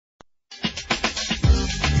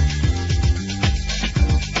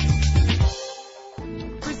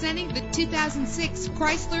2006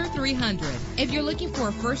 Chrysler 300. If you're looking for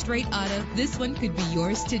a first-rate auto, this one could be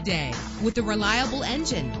yours today. With a reliable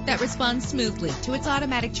engine that responds smoothly to its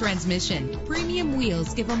automatic transmission, premium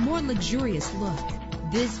wheels give a more luxurious look.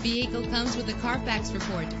 This vehicle comes with a Carfax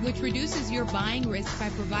report, which reduces your buying risk by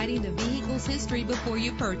providing the vehicle's history before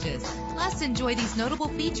you purchase. Plus, enjoy these notable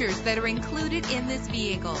features that are included in this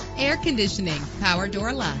vehicle: air conditioning, power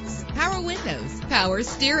door locks, power windows, power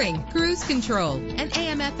steering, cruise control, an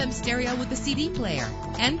AM/FM stereo with a CD player.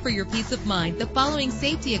 And for your peace of mind, the following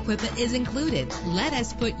safety equipment is included. Let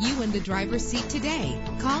us put you in the driver's seat today.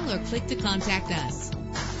 Call or click to contact us.